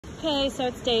Okay, so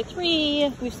it's day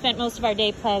 3. We've spent most of our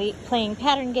day playing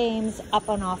pattern games, up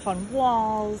and off on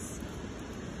walls,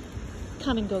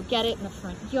 come and go get it in the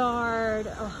front yard,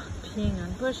 peeing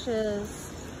on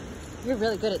bushes. You're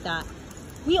really good at that.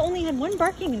 We only had one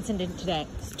barking incident today.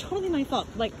 It's totally my fault.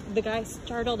 Like, the guy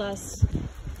startled us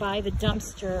by the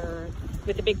dumpster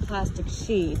with a big plastic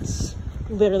sheet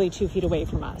literally 2 feet away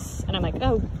from us. And I'm like,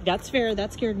 oh, that's fair.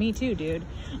 That scared me too, dude.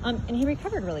 And he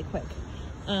recovered really quick.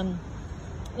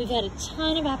 We've had a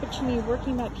ton of opportunity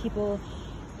working about people,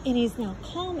 and he's now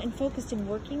calm and focused and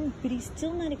working, but he's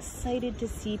still not excited to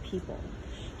see people.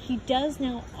 He does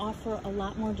now offer a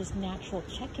lot more just natural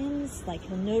check-ins, like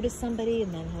he'll notice somebody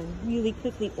and then he'll really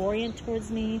quickly orient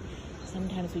towards me.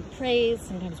 Sometimes we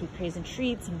praise and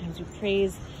treat, sometimes we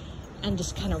praise and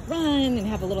just kind of run and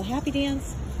have a little happy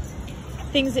dance.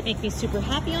 Things that make me super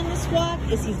happy on this walk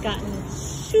is he's gotten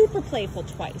super playful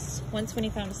twice. Once when he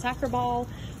found a soccer ball,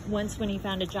 once when he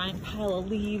found a giant pile of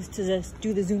leaves to just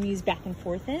do the zoomies back and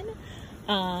forth in.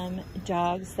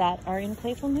 Dogs that are in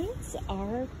playful moods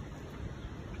are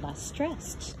less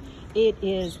stressed.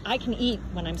 I can eat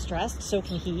when I'm stressed, so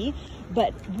can he,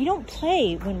 but we don't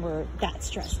play when we're that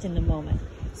stressed in the moment.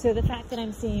 So the fact that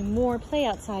I'm seeing more play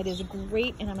outside is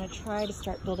great, and I'm gonna try to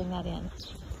start building that in.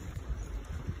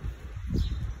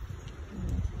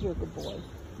 You're a good boy.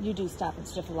 You do stop and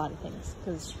sniff a lot of things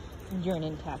because you're an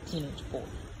intact teenage boy.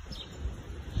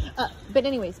 But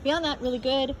anyways, beyond that, really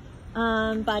good.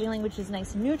 Body language is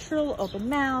nice and neutral, open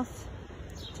mouth.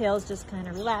 Tail's just kind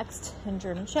of relaxed in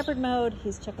German Shepherd mode.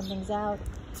 He's checking things out.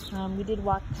 We did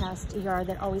walk past a yard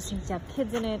that always seems to have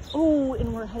kids in it. Oh,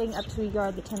 and we're heading up to a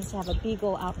yard that tends to have a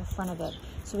beagle out in front of it.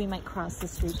 So we might cross the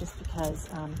street just because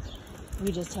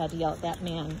we just had to yell at that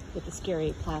man with the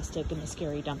scary plastic and the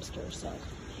scary dumpster. So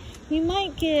we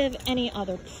might give any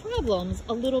other problems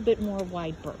a little bit more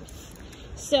wide berth.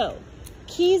 So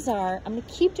keys are, I'm gonna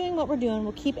keep doing what we're doing.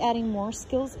 We'll keep adding more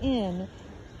skills in,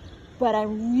 but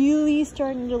I'm really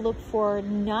starting to look for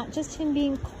not just him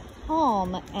being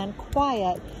calm and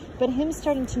quiet, but him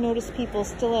starting to notice people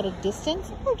still at a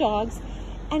distance, or dogs,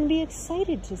 and be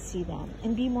excited to see them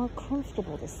and be more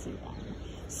comfortable to see them.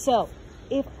 So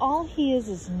if all he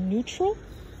is neutral,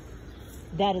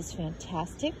 that is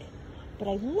fantastic. But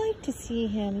I'd like to see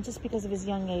him, just because of his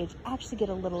young age, actually get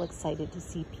a little excited to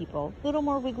see people. A little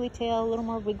more wiggly tail, a little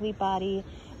more wiggly body,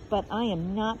 but I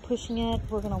am not pushing it.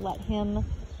 We're gonna let him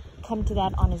come to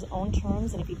that on his own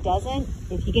terms. And if he doesn't,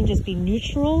 if he can just be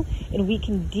neutral and we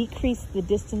can decrease the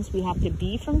distance we have to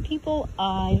be from people,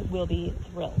 I will be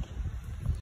thrilled.